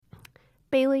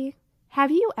Bailey, have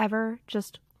you ever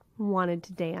just wanted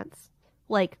to dance?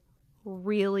 Like,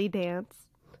 really dance?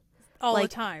 All like,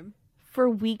 the time. For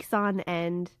weeks on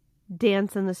end,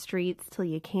 dance in the streets till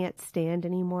you can't stand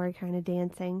anymore kind of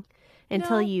dancing?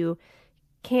 Until you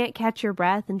can't catch your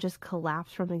breath and just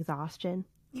collapse from exhaustion?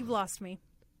 You've lost me.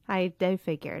 I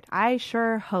figured. I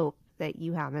sure hope that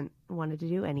you haven't wanted to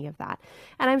do any of that.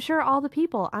 And I'm sure all the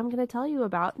people I'm going to tell you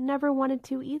about never wanted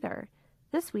to either.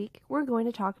 This week, we're going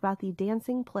to talk about the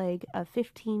dancing plague of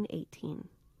 1518.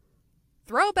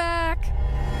 Throwback!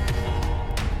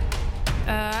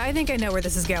 I think I know where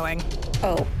this is going.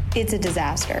 Oh, it's a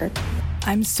disaster.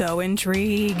 I'm so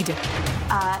intrigued.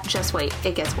 Just wait,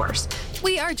 it gets worse.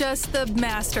 We are just the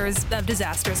masters of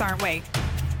disasters, aren't we?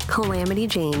 Calamity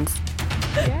Janes.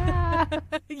 Yeah.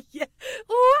 Yeah.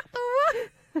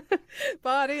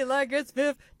 Body like it's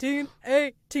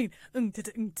 1518.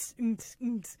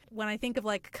 When I think of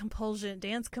like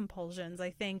dance compulsions,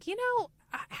 I think,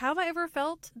 have I ever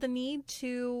felt the need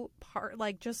to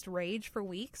just rage for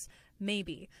weeks?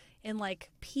 Maybe. In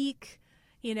like peak,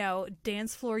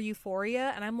 dance floor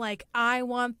euphoria. And I'm like, I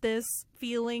want this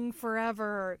feeling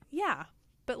forever. Yeah.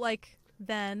 But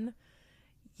then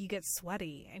you get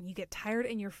sweaty and you get tired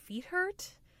and your feet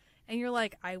hurt. And you're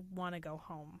like, I want to go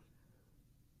home.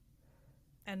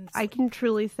 And I can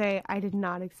truly say I did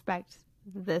not expect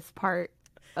this part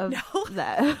of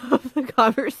the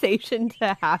conversation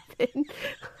to happen.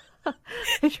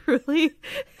 I truly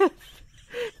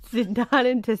did not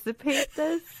anticipate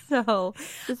this, so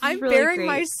this is I'm really bearing great.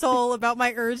 my soul about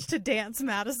my urge to dance,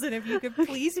 Madison. If you could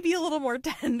please be a little more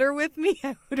tender with me,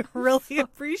 I would really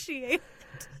appreciate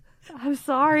it. I'm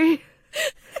sorry.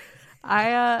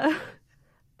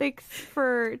 Thanks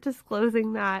for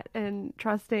disclosing that and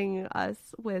trusting us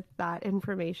with that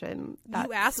information.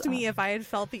 You asked me if I had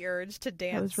felt the urge to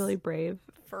dance. That was really brave.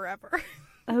 Forever.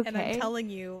 Okay. And I'm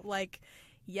telling you,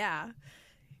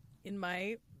 in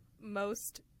my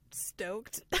most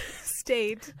stoked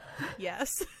state,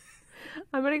 yes.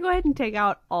 I'm going to go ahead and take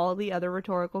out all the other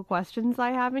rhetorical questions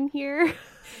I have in here.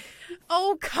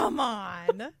 Oh, come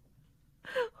on.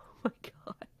 Oh my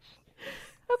gosh.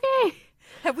 Okay.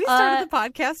 Have we started the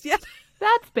podcast yet?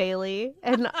 That's Bailey,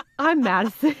 and I'm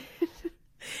Madison.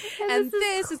 and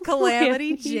this is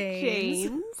Calamity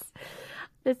Janes.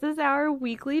 This is our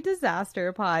weekly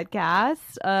disaster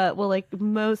podcast.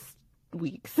 Most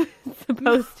weeks. It's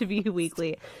supposed to be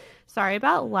weekly. Sorry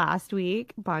about last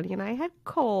week. Bonnie and I had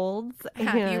colds.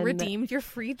 Have you redeemed your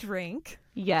free drink?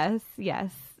 Yes,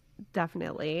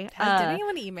 definitely. Did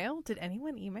anyone email?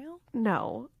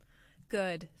 No.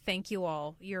 Good. Thank you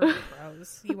all. You're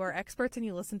pros. You are experts and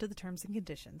you listen to the terms and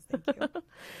conditions. Thank you.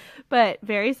 But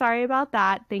very sorry about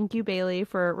that. Thank you, Bailey,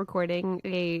 for recording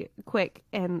a quick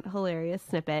and hilarious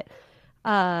snippet.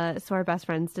 So our best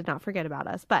friends did not forget about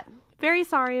us. But very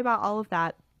sorry about all of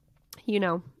that.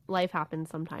 Life happens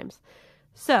sometimes.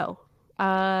 So,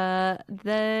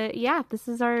 this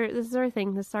is our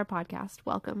thing. This is our podcast.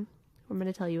 Welcome. I'm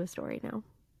going to tell you a story now.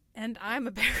 And I'm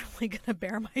apparently going to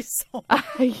bare my soul.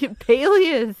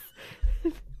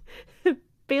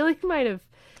 Bailey might have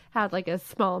had a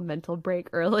small mental break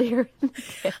earlier in the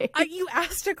day. You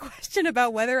asked a question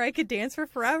about whether I could dance for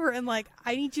forever. And I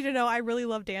need you to know I really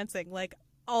love dancing.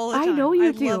 All the time. I know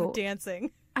you do. I love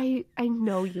dancing. I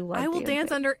know you love dancing. I will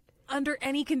dance under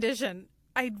any condition.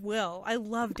 I will. I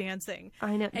love dancing.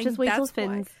 I know. And just wait till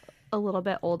Finn's a little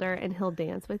bit older and he'll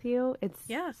dance with you. It's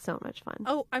so much fun.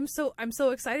 Oh, I'm so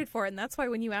excited for it. And that's why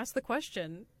when you asked the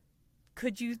question,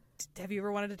 have you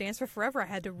ever wanted to dance for forever? I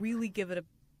had to really give it a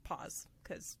pause.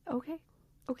 Okay.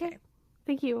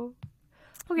 Thank you.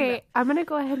 Okay, I'm going to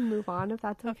go ahead and move on if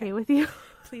that's okay with you.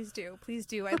 Please do.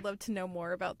 I'd love to know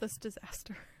more about this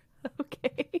disaster.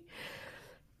 Okay,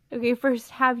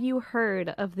 first, have you heard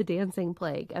of the dancing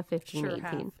plague of 1518? Sure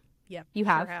have. Yep. You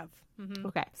have? Sure have. Mm-hmm.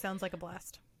 Okay. Sounds like a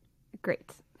blast.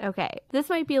 Great. Okay. This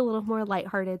might be a little more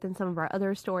lighthearted than some of our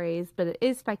other stories, but it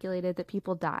is speculated that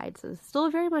people died. So it's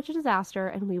still very much a disaster,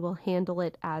 and we will handle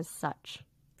it as such.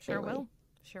 Sure will.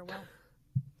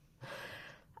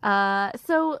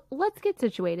 So let's get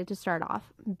situated to start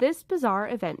off. This bizarre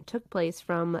event took place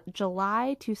from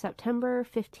July to September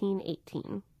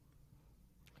 1518.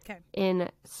 Okay. In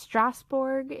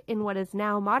Strasbourg, in what is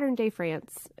now modern-day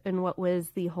France, in what was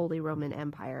the Holy Roman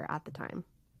Empire at the time.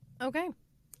 Okay.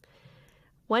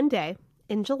 One day,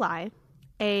 in July,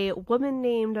 a woman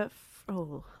named...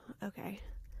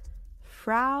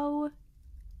 Frau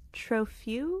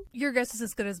Tropheu? Your guess is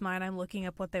as good as mine. I'm looking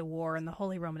up what they wore in the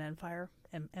Holy Roman Empire.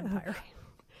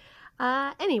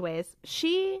 Anyways,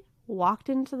 she walked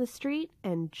into the street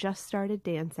and just started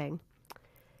dancing.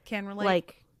 Can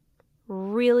relate.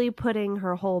 really putting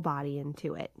her whole body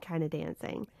into it, kind of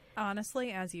dancing.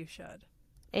 Honestly, as you should.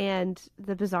 And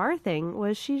the bizarre thing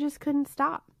was she just couldn't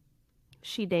stop.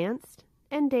 She danced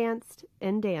and danced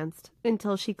and danced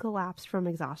until she collapsed from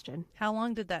exhaustion. How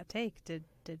long did that take? Did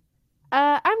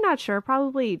I'm not sure,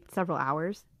 probably several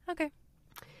hours. Okay.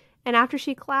 And after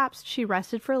she collapsed, she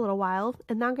rested for a little while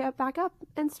and then got back up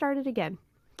and started again.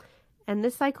 And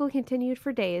this cycle continued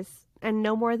for days, and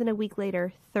no more than a week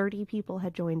later, 30 people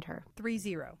had joined her.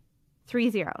 3-0.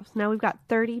 3-0. So now we've got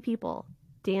 30 people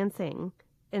dancing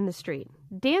in the street,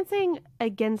 dancing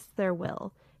against their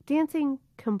will, dancing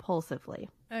compulsively.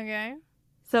 Okay.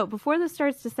 So before this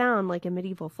starts to sound like a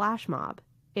medieval flash mob,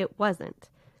 it wasn't.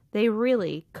 They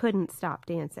really couldn't stop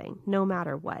dancing, no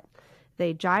matter what.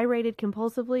 They gyrated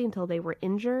compulsively until they were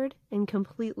injured and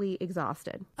completely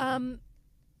exhausted.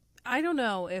 I don't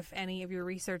know if any of your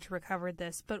research recovered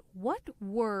this, but what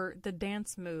were the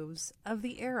dance moves of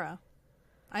the era?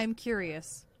 I am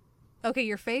curious. Okay,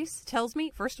 your face tells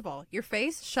me, first of all, your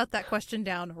face shut that question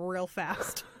down real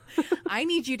fast. I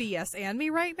need you to yes and me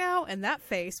right now, and that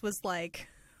face was like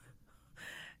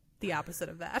the opposite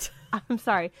of that. I'm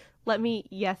sorry. Let me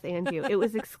yes and you. It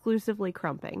was exclusively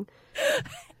crumping.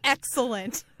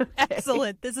 Excellent.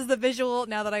 Excellent. This is the visual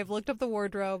now that I've looked up the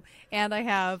wardrobe and I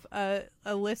have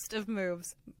a list of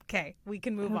moves. Okay, we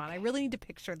can move on. I really need to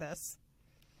picture this.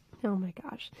 Oh my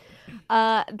gosh.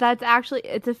 That's actually,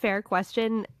 it's a fair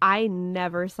question. I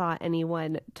never saw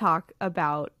anyone talk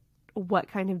about what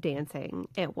kind of dancing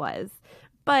it was.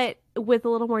 But with a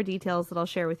little more details that I'll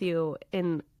share with you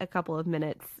in a couple of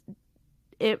minutes,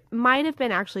 it might have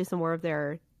been actually some of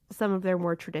their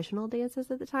more traditional dances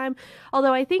at the time.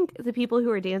 Although I think the people who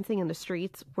were dancing in the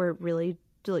streets were really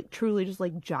truly just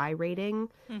like gyrating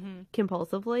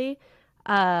compulsively.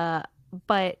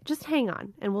 But just hang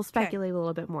on and we'll speculate a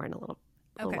little bit more in a little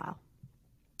while.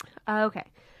 Okay.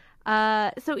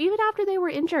 So even after they were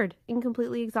injured and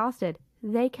completely exhausted,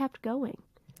 they kept going.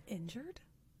 Injured?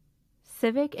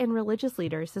 Civic and religious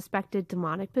leaders suspected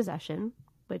demonic possession,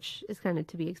 which is kind of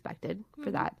to be expected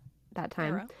for that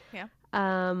time. Era. Yeah.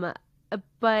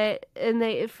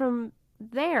 From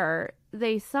there,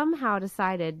 they somehow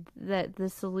decided that the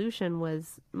solution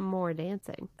was more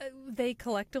dancing. They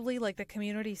collectively, like the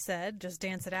community said, just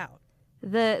dance it out.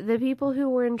 The people who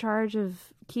were in charge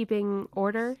of keeping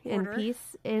order and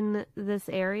peace in this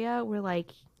area were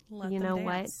like, you know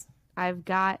what? I've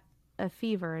got a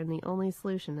fever and the only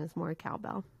solution is more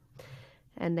cowbell.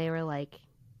 And they were like,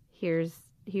 here's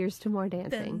to more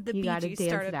dancing. Then the you got to Bee Gees dance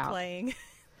started it out. playing.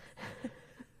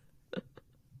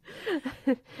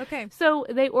 Okay. So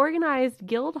they organized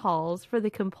guild halls for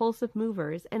the compulsive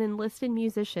movers and enlisted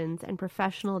musicians and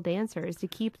professional dancers to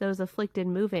keep those afflicted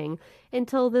moving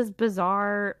until this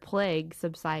bizarre plague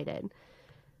subsided.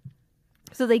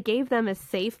 So they gave them a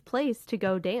safe place to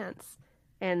go dance.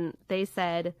 And they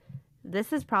said,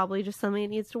 this is probably just something that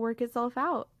needs to work itself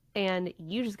out. And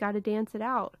you just got to dance it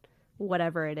out,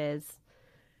 whatever it is.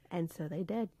 And so they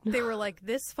did. They were like,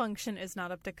 this function is not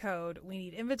up to code. We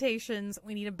need invitations.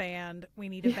 We need a band. We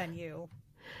need a venue.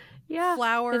 Yeah.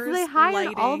 Flowers, so they hired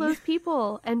lighting. all those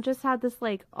people and just had this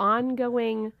like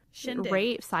ongoing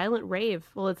Shindig. silent rave.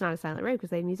 Well, it's not a silent rave because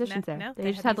they had musicians there. No,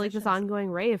 they just had like this ongoing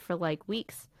rave for like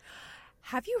weeks.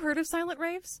 Have you heard of silent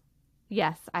raves?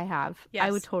 Yes, I have. Yes.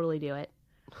 I would totally do it.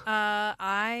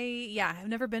 I've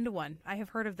never been to one. I have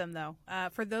heard of them though.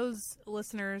 For those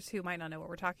listeners who might not know what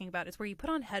we're talking about, it's where you put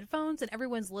on headphones and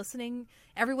everyone's listening.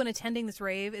 Everyone attending this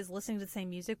rave is listening to the same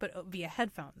music, but via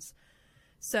headphones.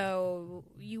 So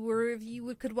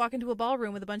you could walk into a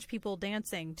ballroom with a bunch of people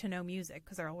dancing to no music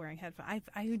because they're all wearing headphones.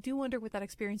 I do wonder what that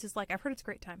experience is like. I've heard it's a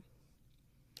great time.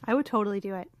 I would totally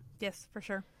do it. Yes, for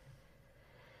sure.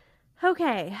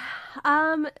 Okay,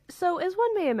 so as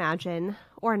one may imagine,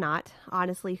 or not,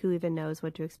 honestly, who even knows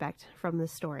what to expect from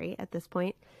this story at this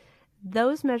point,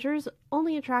 those measures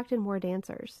only attracted more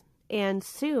dancers, and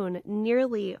soon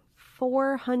nearly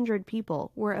 400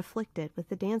 people were afflicted with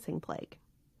the dancing plague.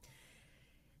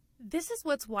 This is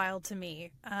what's wild to me,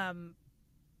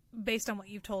 based on what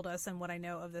you've told us and what I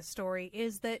know of this story,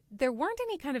 is that there weren't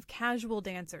any kind of casual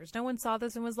dancers. No one saw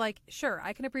this and was like, sure,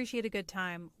 I can appreciate a good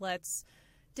time, let's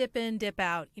dip in, dip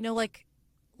out,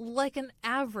 like an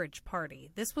average party.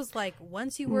 This was like,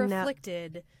 once you were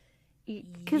afflicted,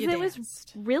 because it was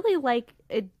really like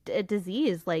a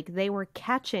disease. Like they were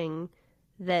catching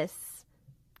this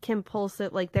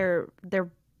compulsive, like their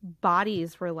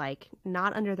bodies were like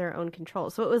not under their own control.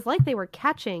 So it was like they were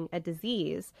catching a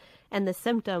disease, and the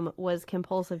symptom was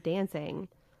compulsive dancing.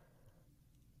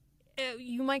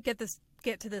 You might get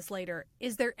to this later.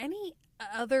 Is there any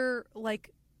other like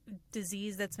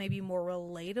disease that's maybe more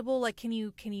relatable? Like, can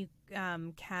you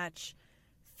catch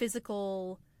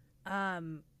physical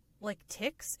like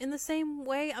ticks in the same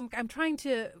way? I'm trying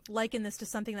to liken this to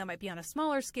something that might be on a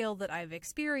smaller scale that I've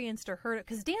experienced or heard.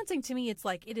 Because dancing to me, it's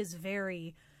like, it is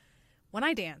very, when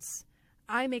I dance,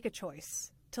 I make a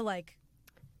choice to like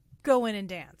go in and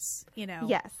dance, you know?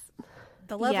 Yes.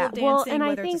 The level of dancing,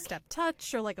 whether it's a step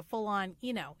touch or like a full on,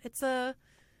 you know, it's something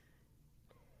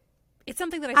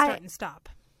that I start and stop.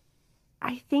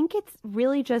 I think it's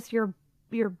really just your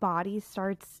body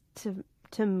starts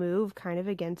to move kind of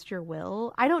against your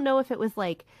will. I don't know if it was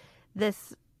like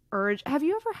this urge. Have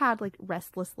you ever had like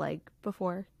restless leg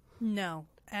before? No.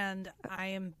 And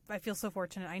I feel so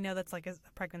fortunate. I know that's like a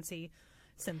pregnancy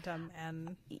symptom,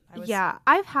 and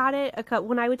I've had it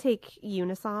when I would take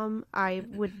Unisom. I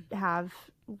would have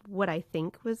what I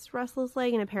think was restless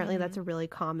leg, and apparently that's a really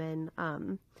common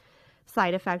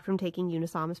side effect from taking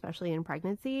Unisom, especially in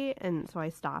pregnancy. And so I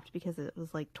stopped because it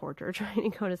was like torture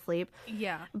trying to go to sleep.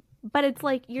 Yeah. But it's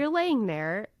like you're laying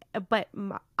there, but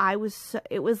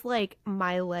it was like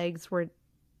my legs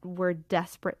were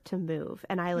desperate to move,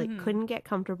 and I like couldn't get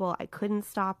comfortable. I couldn't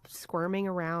stop squirming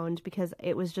around because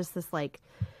it was just this like,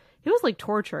 it was like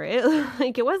torture.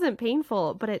 It wasn't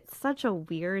painful, but it's such a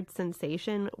weird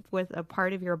sensation with a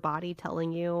part of your body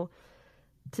telling you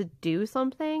to do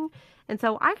something. And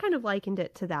so I kind of likened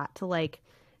it to that, to like,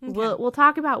 we'll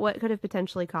talk about what could have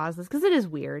potentially caused this, because it is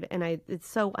weird, and it's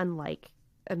so unlike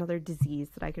another disease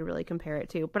that I could really compare it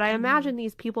to. But I imagine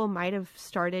these people might have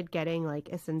started getting like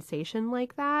a sensation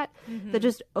like that that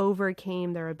just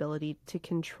overcame their ability to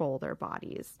control their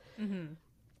bodies.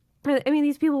 I mean,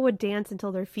 these people would dance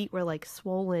until their feet were like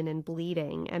swollen and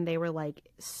bleeding, and they were like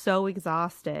so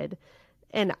exhausted.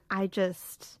 And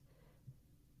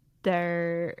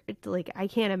they're like, I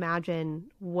can't imagine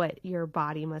what your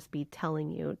body must be telling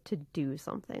you to do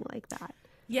something like that.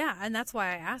 Yeah, and that's why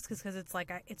I ask, is because it's like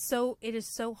it is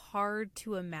so hard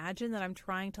to imagine that I'm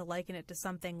trying to liken it to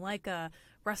something like a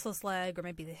restless leg, or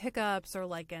maybe the hiccups, or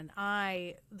like an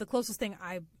eye. The closest thing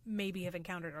I maybe have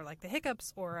encountered are like the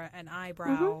hiccups or an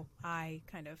eyebrow eye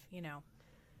kind of, you know.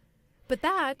 But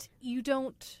that you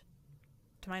don't,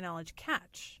 to my knowledge,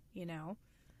 catch, you know.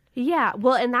 Yeah,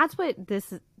 well, and that's what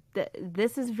this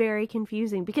is very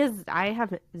confusing, because I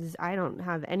don't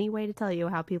have any way to tell you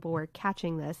how people were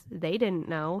catching this. They didn't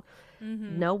know.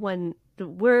 No one.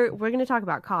 We're going to talk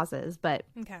about causes, but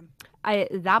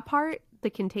that part, the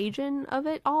contagion of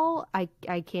it all, I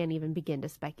can't even begin to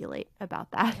speculate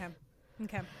about that.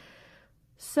 Okay.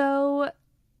 So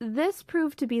this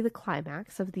proved to be the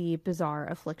climax of the bizarre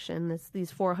affliction.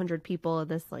 These 400 people in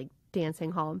this like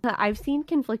dancing hall. I've seen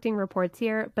conflicting reports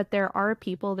here, but there are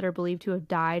people that are believed to have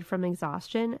died from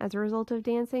exhaustion as a result of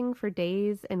dancing for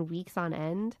days and weeks on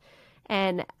end.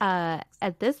 And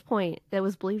at this point, it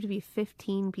was believed to be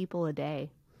 15 people a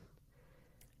day.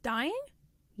 Dying?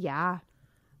 Yeah.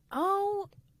 Oh,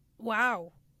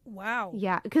 wow.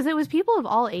 Yeah, because it was people of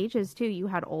all ages, too. You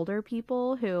had older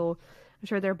people who, I'm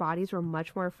sure their bodies were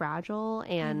much more fragile.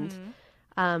 And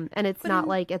it's not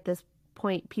like at this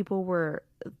point people were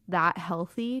that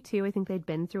healthy, too. I think they'd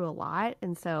been through a lot.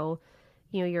 And so,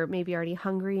 you know, you're maybe already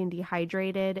hungry and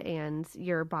dehydrated, and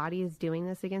your body is doing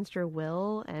this against your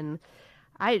will. And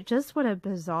what a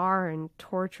bizarre and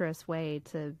torturous way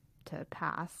to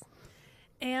pass.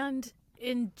 And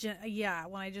when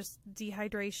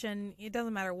dehydration, it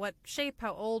doesn't matter what shape,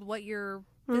 how old, what your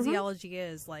physiology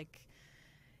is, like,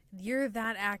 you're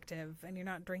that active and you're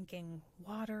not drinking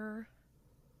water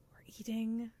or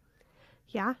eating.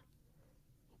 Yeah,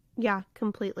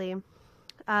 completely.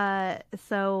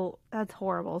 So that's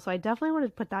horrible. So I definitely wanted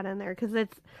to put that in there, because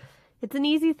it's an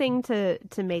easy thing to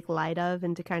make light of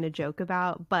and to kind of joke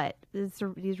about, but these are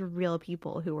real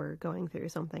people who were going through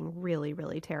something really,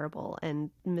 really terrible and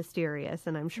mysterious,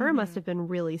 and I'm sure must have been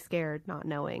really scared not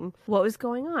knowing what was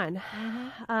going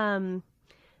on.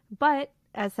 But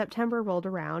as September rolled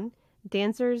around,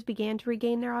 dancers began to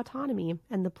regain their autonomy,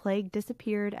 and the plague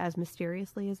disappeared as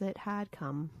mysteriously as it had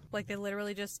come. Like they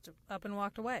literally just up and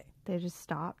walked away. They just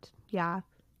stopped. Yeah.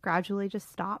 Gradually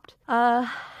just stopped.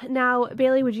 Now,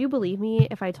 Bailey, would you believe me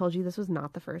if I told you this was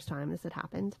not the first time this had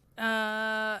happened?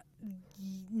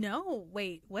 No.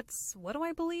 Wait, what do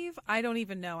I believe? I don't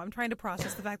even know. I'm trying to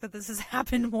process the fact that this has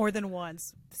happened more than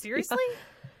once. Seriously?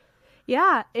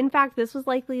 Yeah. In fact, this was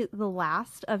likely the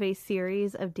last of a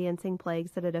series of dancing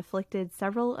plagues that had afflicted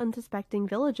several unsuspecting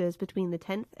villages between the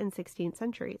 10th and 16th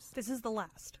centuries. This is the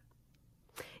last.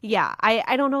 Yeah,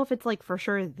 I don't know if it's like for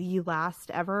sure the last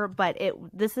ever, but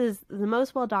this is the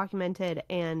most well documented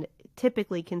and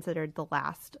typically considered the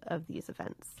last of these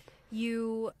events.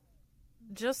 You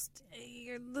just,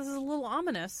 this is a little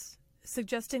ominous,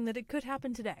 suggesting that it could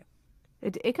happen today.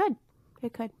 It could.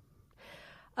 It could.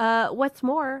 What's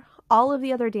more, all of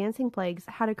the other dancing plagues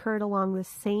had occurred along the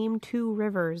same two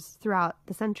rivers throughout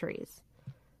the centuries.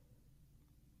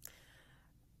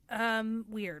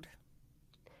 Weird.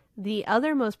 The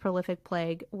other most prolific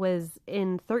plague was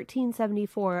in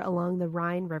 1374 along the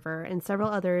Rhine River, and several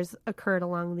others occurred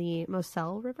along the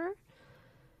Moselle River.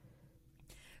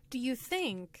 Do you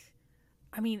think,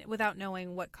 I mean, without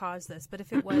knowing what caused this, but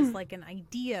if it was like an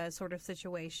idea sort of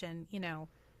situation, you know,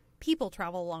 people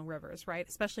travel along rivers, right?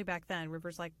 Especially back then,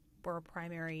 rivers like were a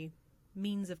primary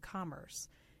means of commerce.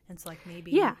 And it's like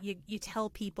maybe you tell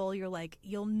people, you're like,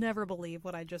 you'll never believe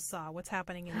what I just saw. What's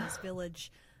happening in this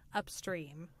village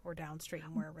upstream or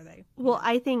downstream, wherever they... Well,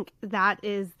 I think that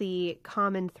is the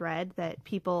common thread that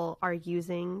people are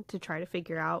using to try to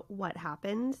figure out what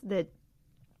happened, that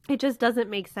it just doesn't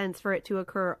make sense for it to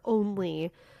occur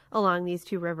only along these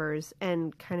two rivers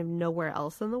and kind of nowhere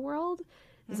else in the world.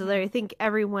 Mm-hmm. So I think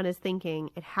everyone is thinking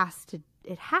it has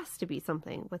to be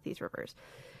something with these rivers.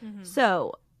 Mm-hmm.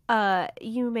 So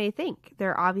you may think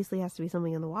there obviously has to be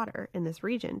something in the water in this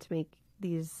region to make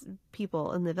these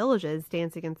people in the villages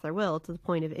dance against their will to the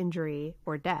point of injury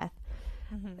or death.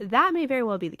 Mm-hmm. That may very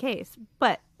well be the case,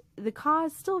 but the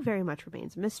cause still very much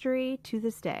remains a mystery to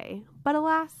this day. But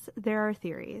alas, there are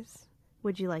theories.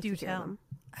 Would you like to hear them?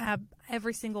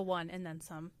 Every single one, and then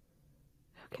some.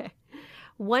 Okay.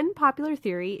 One popular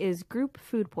theory is group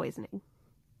food poisoning.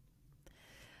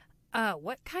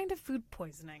 What kind of food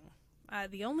poisoning?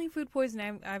 The only food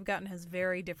poisoning I've gotten has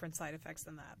very different side effects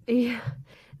than that. Yeah.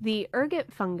 The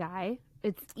ergot fungi,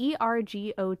 it's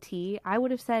ERGOT. I would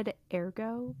have said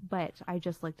ergo, but I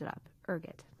just looked it up.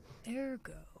 Ergot.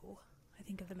 Ergo. I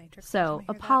think of the Matrix. So,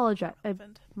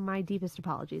 my deepest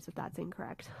apologies if that's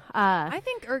incorrect. I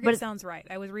think ergot sounds right.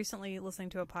 I was recently listening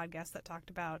to a podcast that talked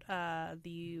about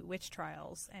the witch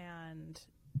trials and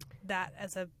that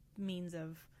as a means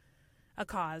of a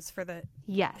cause for the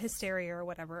hysteria or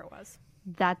whatever it was.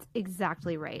 That's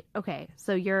exactly right. Okay,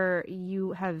 so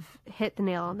you have hit the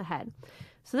nail on the head.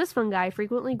 So this fungi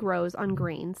frequently grows on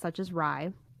grains such as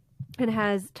rye and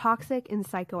has toxic and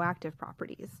psychoactive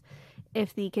properties.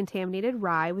 If the contaminated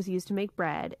rye was used to make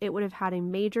bread, it would have had a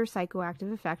major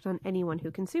psychoactive effect on anyone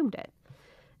who consumed it.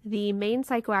 The main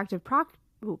psychoactive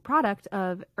product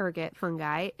of ergot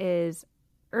fungi is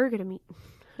ergotamine.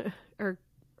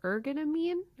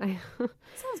 Ergotamine?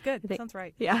 Sounds good. Sounds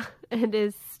right. Yeah. And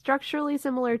is structurally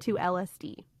similar to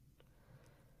LSD.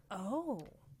 Oh.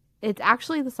 It's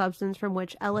actually the substance from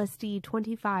which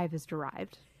LSD-25 is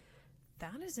derived.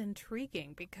 That is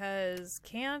intriguing because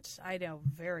I know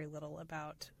very little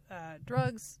about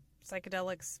drugs,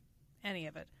 psychedelics, any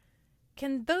of it.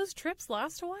 Can those trips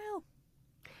last a while?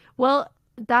 Well,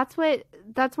 that's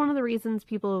one of the reasons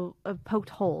people have poked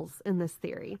holes in this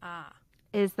theory.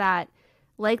 Is that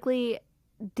likely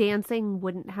dancing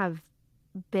wouldn't have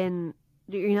been,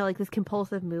 like this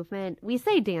compulsive movement. We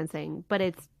say dancing, but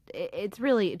it's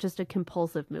really just a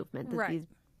compulsive movement that these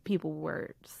people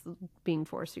were being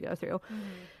forced to go through. Mm-hmm.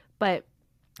 But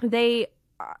they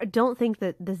don't think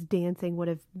that this dancing would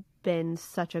have been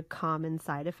such a common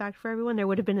side effect for everyone. There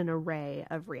would have been an array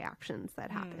of reactions that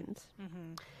happened.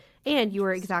 Mm-hmm. And you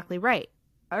were exactly right.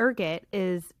 Ergot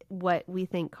is what we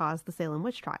think caused the Salem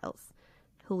witch trials.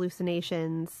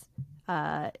 Hallucinations,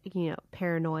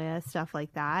 paranoia, stuff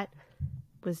like that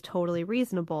was totally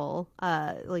reasonable,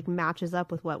 matches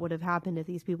up with what would have happened if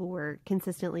these people were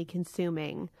consistently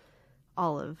consuming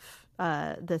all of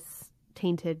this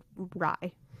tainted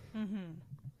rye. Mm-hmm.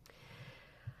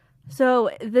 So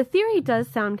the theory does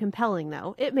sound compelling,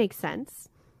 though. It makes sense.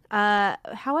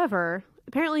 However,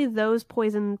 apparently those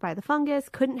poisoned by the fungus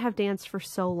couldn't have danced for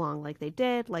so long like they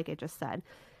did, like I just said.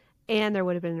 And there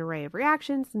would have been an array of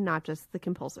reactions, not just the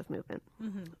compulsive movement.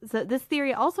 Mm-hmm. So this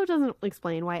theory also doesn't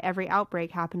explain why every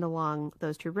outbreak happened along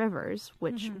those two rivers,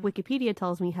 which Wikipedia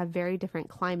tells me have very different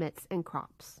climates and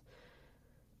crops.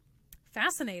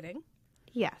 Fascinating.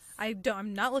 Yes.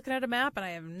 I'm not looking at a map, and I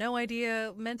have no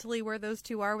idea mentally where those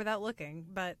two are without looking.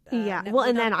 But yeah, well,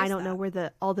 and then I don't know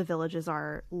where all the villages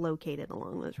are located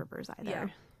along those rivers either. Yeah.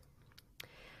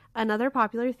 Another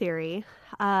popular theory,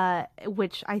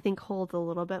 which I think holds a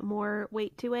little bit more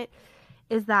weight to it,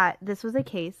 is that this was a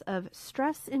case of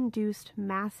stress-induced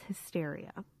mass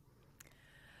hysteria.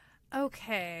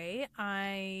 Okay,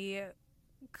 I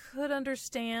could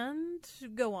understand.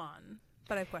 Go on,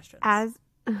 but I have questions.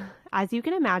 As you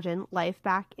can imagine, life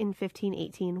back in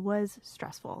 1518 was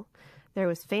stressful. There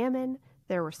was famine,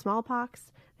 there were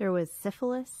smallpox, there was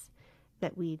syphilis,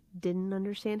 that we didn't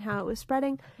understand how it was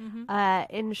spreading.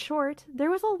 Mm-hmm. In short,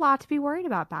 there was a lot to be worried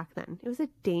about back then. It was a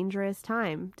dangerous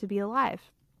time to be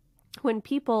alive. When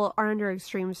people are under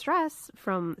extreme stress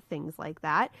from things like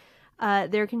that,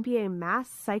 there can be a mass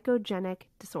psychogenic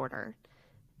disorder.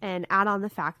 And add on the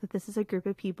fact that this is a group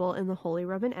of people in the Holy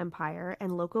Roman Empire,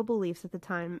 and local beliefs at the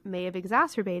time may have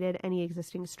exacerbated any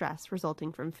existing stress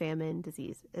resulting from famine,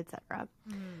 disease, etc.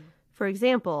 For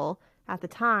example, at the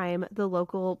time, the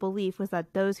local belief was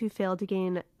that those who failed to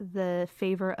gain the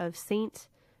favor of Saint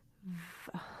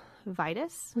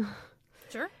Vitus,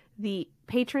 Sure. the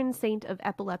patron saint of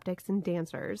epileptics and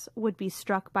dancers, would be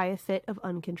struck by a fit of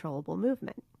uncontrollable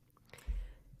movement.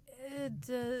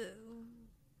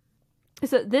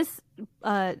 So this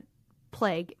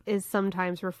plague is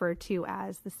sometimes referred to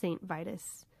as the Saint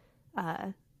Vitus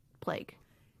plague.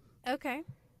 Okay.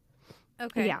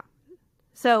 Okay. Yeah.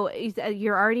 So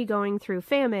you're already going through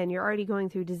famine, you're already going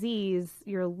through disease,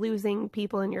 you're losing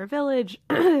people in your village,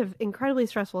 incredibly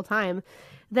stressful time.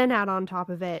 Then add on top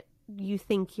of it, you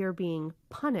think you're being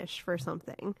punished for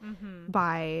something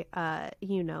by,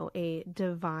 a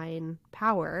divine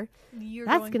power.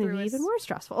 That's going to be even more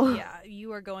stressful. Yeah,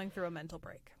 you are going through a mental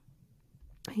break.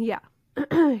 Yeah,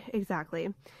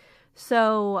 exactly.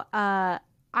 So I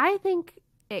think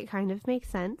it kind of makes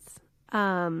sense.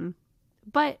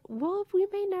 But we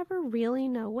may never really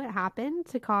know what happened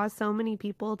to cause so many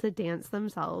people to dance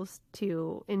themselves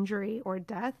to injury or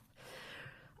death.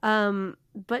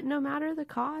 But no matter the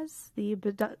cause, the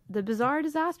bizarre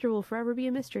disaster will forever be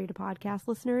a mystery to podcast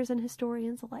listeners and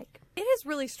historians alike. It is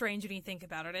really strange when you think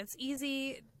about it. It's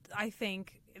easy, I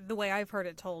think, the way I've heard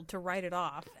it told, to write it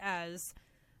off as,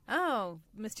 oh,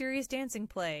 mysterious dancing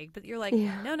plague. But you're like,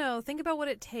 no, think about what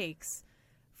it takes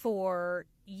for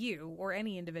you or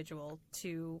any individual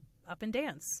to up and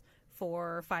dance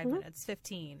for 5 minutes,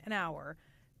 15, an hour.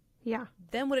 Yeah.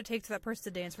 Then what it takes for that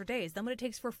person to dance for days. Then what it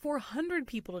takes for 400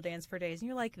 people to dance for days. And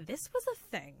you're like, this was a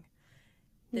thing.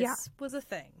 This was a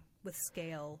thing with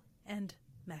scale and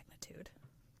magnitude.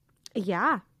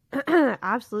 Yeah,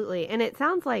 absolutely. And it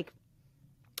sounds like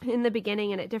in the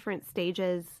beginning and at different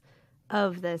stages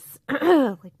of this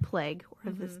like plague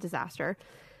or of this disaster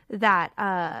that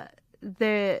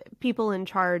the people in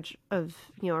charge of,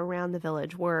 around the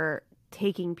village were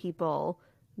taking people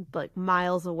like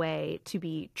miles away to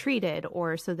be treated,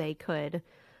 or so they could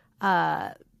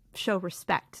show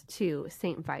respect to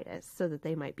Saint Vitus so that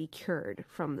they might be cured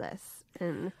from this.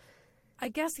 And I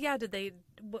guess, it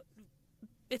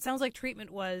sounds like treatment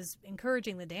was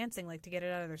encouraging the dancing, like to get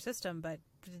it out of their system, but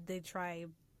did they try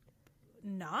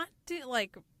not to,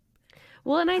 like,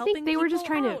 well, and I think they were just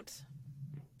trying to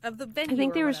of the venue. I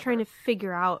think they were whatever. trying to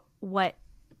figure out what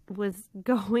was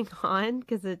going on,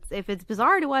 because if it's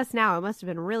bizarre to us now, it must have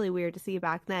been really weird to see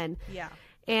back then. Yeah.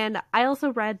 And I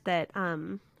also read that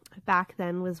back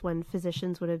then was when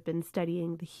physicians would have been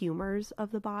studying the humors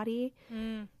of the body,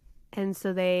 and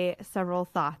so several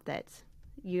thought that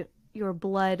their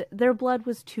blood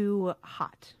was too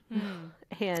hot,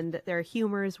 and their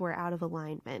humors were out of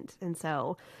alignment, and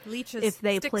so Leeches, if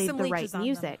they played the right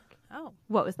music. Oh,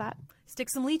 what was that? Stick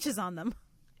some leeches on them.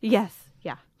 Yes,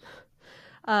 yeah.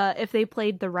 If they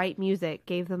played the right music,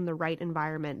 gave them the right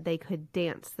environment, they could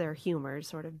dance their humors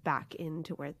sort of back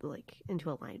into into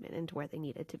alignment, into where they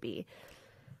needed to be,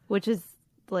 which is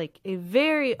like a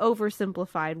very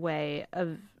oversimplified way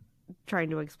of trying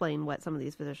to explain what some of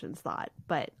these physicians thought.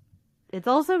 But it's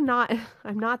also not,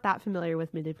 I'm not that familiar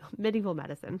with medieval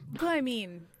medicine. Well, I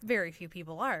mean, very few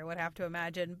people are, I would have to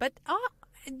imagine. But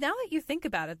now that you think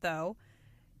about it, though,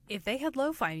 if they had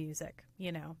lo-fi music,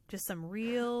 just some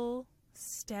real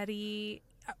steady,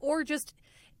 or just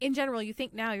in general, you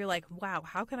think now, you're like, wow,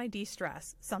 how can I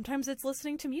de-stress? Sometimes it's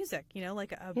listening to music,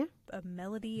 like a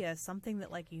melody, something that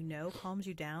calms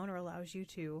you down or allows you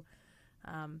to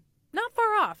not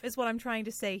far off is what I'm trying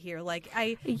to say here. Like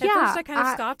at first I kind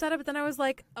of scoffed at it, but then I was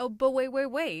like, oh, but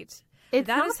wait. It's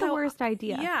not the worst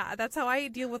idea. Yeah, that's how I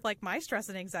deal with my stress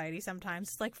and anxiety sometimes.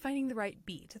 It's like finding the right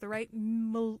beat, the right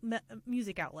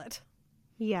music outlet.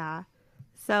 Yeah.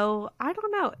 So I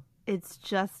don't know. It's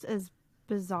just as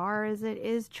bizarre as it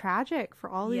is tragic for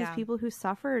all these people who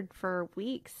suffered for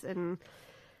weeks. And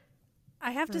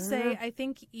I have to say, I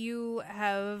think you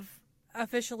have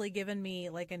officially given me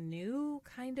a new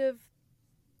kind of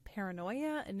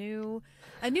paranoia, a new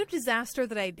disaster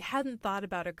that I hadn't thought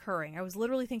about occurring. I was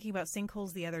literally thinking about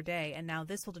sinkholes the other day, and now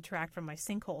this will detract from my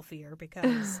sinkhole fear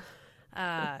because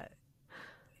I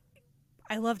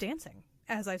love dancing,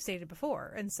 as I've stated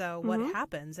before. And so what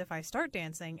happens if I start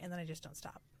dancing and then I just don't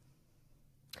stop?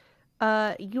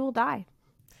 You'll die.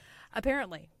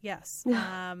 Apparently, yes.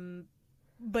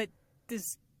 But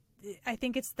I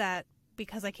think it's that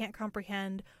because I can't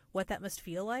comprehend what that must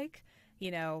feel like.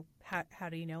 How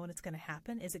do you know when it's going to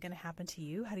happen? Is it going to happen to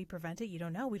you? How do you prevent it? You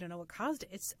don't know. We don't know what caused it.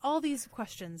 It's all these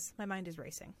questions. My mind is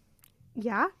racing.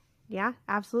 Yeah,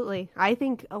 absolutely. I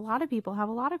think a lot of people have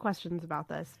a lot of questions about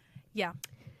this. Yeah,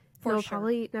 There'll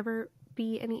probably never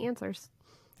be any answers.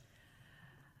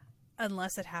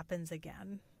 Unless it happens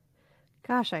again.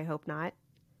 Gosh, I hope not.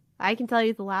 I can tell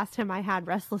you the last time I had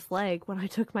restless leg when I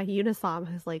took my Unisom,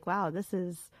 I was like, wow, this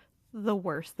is the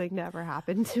worst thing to ever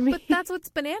happen to me. But that's what's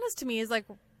bananas to me is like,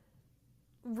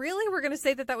 really? We're going to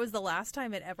say that was the last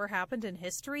time it ever happened in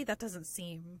history? That doesn't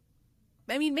seem...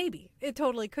 I mean, maybe. It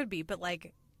totally could be. But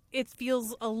like, it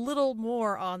feels a little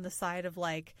more on the side of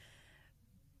like,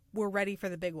 we're ready for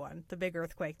the big one, the big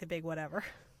earthquake, the big whatever.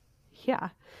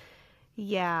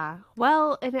 Yeah.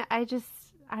 Well, and I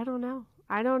don't know.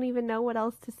 I don't even know what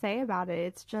else to say about it.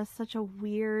 It's just such a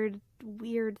weird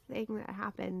thing that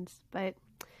happened. But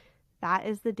that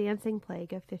is the dancing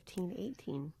plague of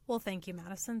 1518. Well, thank you,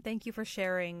 Madison. Thank you for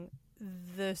sharing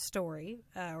the story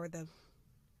or the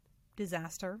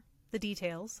disaster, the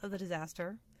details of the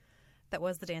disaster that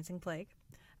was the dancing plague.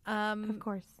 Of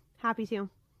course. Happy to.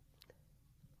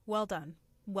 Well done.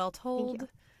 Well told.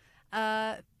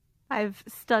 I've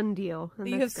stunned you.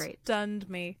 And that's great. Stunned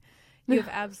me. You have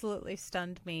absolutely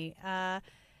stunned me.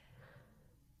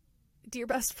 Dear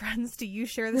best friends, do you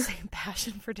share the same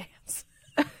passion for dance?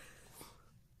 Oh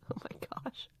my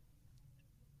gosh.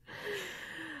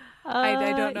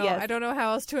 I don't know. Yes. I don't know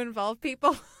how else to involve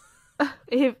people.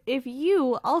 If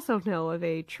you also know of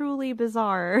a truly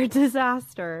bizarre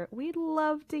disaster, we'd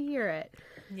love to hear it.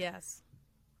 Yes.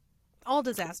 All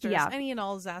disasters. Yeah. Any and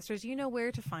all disasters. You know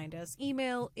where to find us.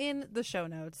 Email in the show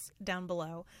notes down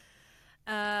below.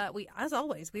 As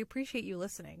always, we appreciate you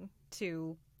listening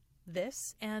to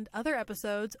this and other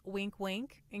episodes. Wink,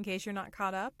 wink. In case you're not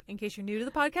caught up, in case you're new to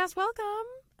the podcast,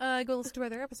 welcome. Go listen to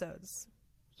other episodes.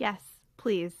 Yes,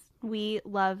 please. We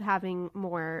love having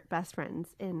more best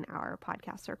friends in our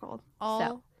podcast circle.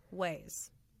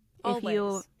 Always. If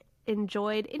you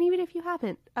enjoyed, and even if you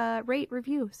haven't, rate,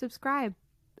 review, subscribe.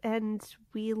 And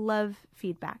we love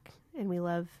feedback and we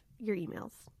love your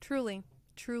emails. Truly,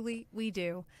 truly, we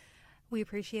do. We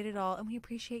appreciate it all and we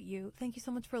appreciate you. Thank you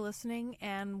so much for listening.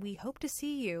 And we hope to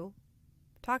see you,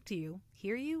 talk to you,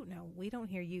 hear you. No, we don't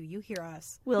hear you. You hear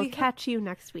us. We'll catch you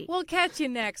next week. We'll catch you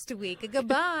next week.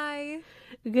 Goodbye.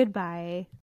 Goodbye.